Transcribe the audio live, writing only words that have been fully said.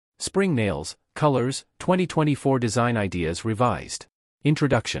Spring Nails, Colors, 2024 Design Ideas Revised.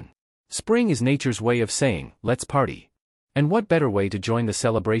 Introduction. Spring is nature's way of saying, let's party. And what better way to join the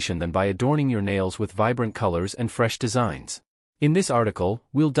celebration than by adorning your nails with vibrant colors and fresh designs? In this article,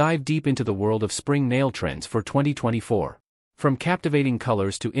 we'll dive deep into the world of spring nail trends for 2024. From captivating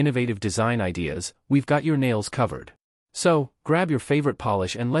colors to innovative design ideas, we've got your nails covered. So, grab your favorite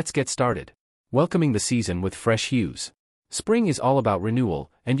polish and let's get started. Welcoming the season with fresh hues. Spring is all about renewal,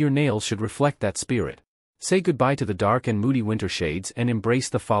 and your nails should reflect that spirit. Say goodbye to the dark and moody winter shades and embrace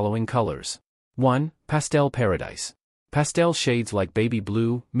the following colors. 1. Pastel Paradise. Pastel shades like baby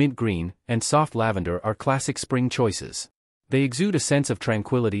blue, mint green, and soft lavender are classic spring choices. They exude a sense of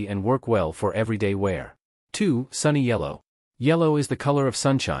tranquility and work well for everyday wear. 2. Sunny Yellow. Yellow is the color of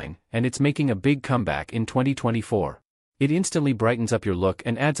sunshine, and it's making a big comeback in 2024. It instantly brightens up your look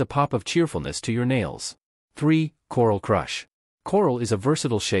and adds a pop of cheerfulness to your nails. 3. Coral Crush. Coral is a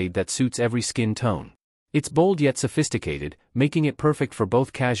versatile shade that suits every skin tone. It's bold yet sophisticated, making it perfect for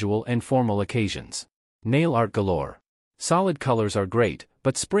both casual and formal occasions. Nail art galore. Solid colors are great,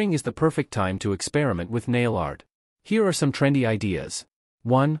 but spring is the perfect time to experiment with nail art. Here are some trendy ideas.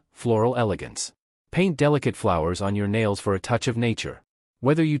 1. Floral Elegance. Paint delicate flowers on your nails for a touch of nature.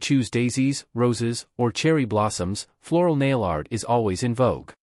 Whether you choose daisies, roses, or cherry blossoms, floral nail art is always in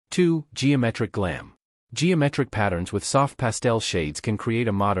vogue. 2. Geometric Glam. Geometric patterns with soft pastel shades can create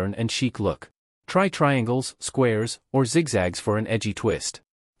a modern and chic look. Try triangles, squares, or zigzags for an edgy twist.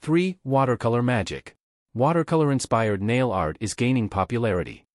 3. Watercolor Magic. Watercolor-inspired nail art is gaining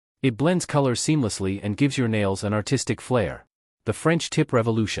popularity. It blends colors seamlessly and gives your nails an artistic flair. The French Tip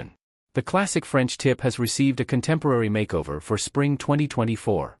Revolution. The classic French tip has received a contemporary makeover for spring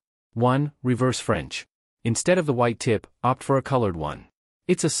 2024. 1. Reverse French. Instead of the white tip, opt for a colored one.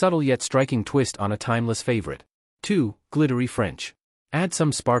 It's a subtle yet striking twist on a timeless favorite. 2. Glittery French. Add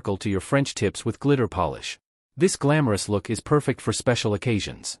some sparkle to your French tips with glitter polish. This glamorous look is perfect for special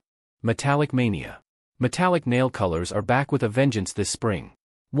occasions. Metallic Mania. Metallic nail colors are back with a vengeance this spring.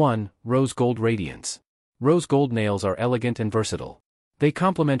 1. Rose Gold Radiance. Rose gold nails are elegant and versatile. They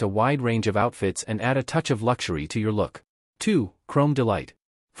complement a wide range of outfits and add a touch of luxury to your look. 2. Chrome Delight.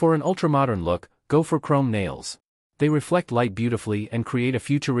 For an ultra-modern look, go for chrome nails. They reflect light beautifully and create a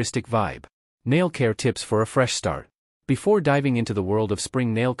futuristic vibe. Nail care tips for a fresh start. Before diving into the world of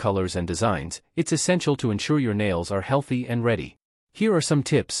spring nail colors and designs, it's essential to ensure your nails are healthy and ready. Here are some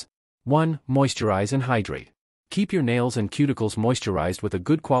tips. 1. Moisturize and hydrate. Keep your nails and cuticles moisturized with a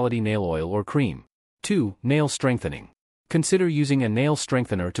good quality nail oil or cream. 2. Nail strengthening. Consider using a nail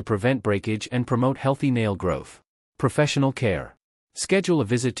strengthener to prevent breakage and promote healthy nail growth. Professional care. Schedule a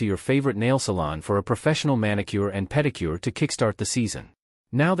visit to your favorite nail salon for a professional manicure and pedicure to kickstart the season.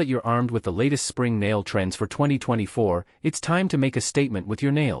 Now that you're armed with the latest spring nail trends for 2024, it's time to make a statement with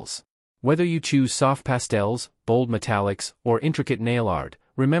your nails. Whether you choose soft pastels, bold metallics, or intricate nail art,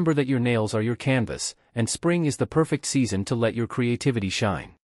 remember that your nails are your canvas, and spring is the perfect season to let your creativity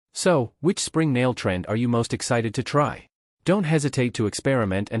shine. So, which spring nail trend are you most excited to try? Don't hesitate to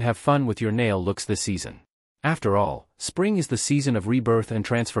experiment and have fun with your nail looks this season. After all, spring is the season of rebirth and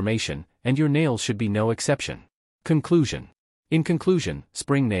transformation, and your nails should be no exception. Conclusion. In conclusion,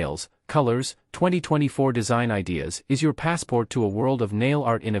 Spring Nails, Colors, 2024 Design Ideas is your passport to a world of nail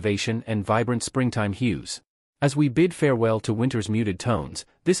art innovation and vibrant springtime hues. As we bid farewell to winter's muted tones,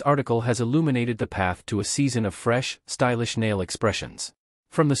 this article has illuminated the path to a season of fresh, stylish nail expressions.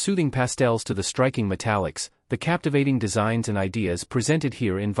 From the soothing pastels to the striking metallics, the captivating designs and ideas presented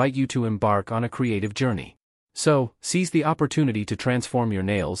here invite you to embark on a creative journey. So, seize the opportunity to transform your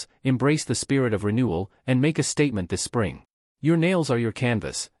nails, embrace the spirit of renewal, and make a statement this spring. Your nails are your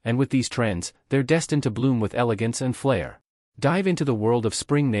canvas, and with these trends, they're destined to bloom with elegance and flair. Dive into the world of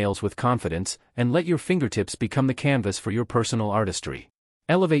spring nails with confidence, and let your fingertips become the canvas for your personal artistry.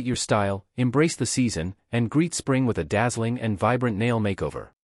 Elevate your style, embrace the season, and greet spring with a dazzling and vibrant nail makeover.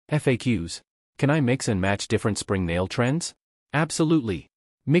 FAQs. Can I mix and match different spring nail trends? Absolutely.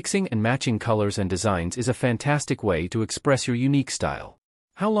 Mixing and matching colors and designs is a fantastic way to express your unique style.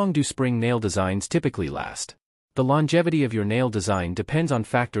 How long do spring nail designs typically last? The longevity of your nail design depends on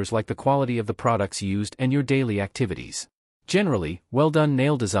factors like the quality of the products used and your daily activities. Generally, well-done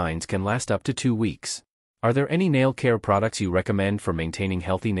nail designs can last up to 2 weeks. Are there any nail care products you recommend for maintaining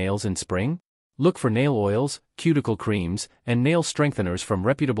healthy nails in spring? Look for nail oils, cuticle creams, and nail strengtheners from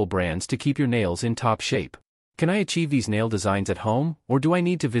reputable brands to keep your nails in top shape. Can I achieve these nail designs at home, or do I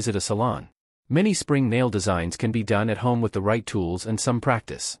need to visit a salon? Many spring nail designs can be done at home with the right tools and some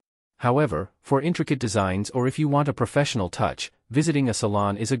practice. However, for intricate designs or if you want a professional touch, visiting a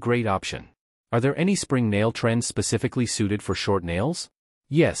salon is a great option. Are there any spring nail trends specifically suited for short nails?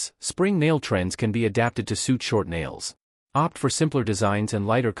 Yes, spring nail trends can be adapted to suit short nails. Opt for simpler designs and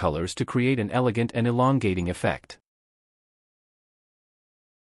lighter colors to create an elegant and elongating effect.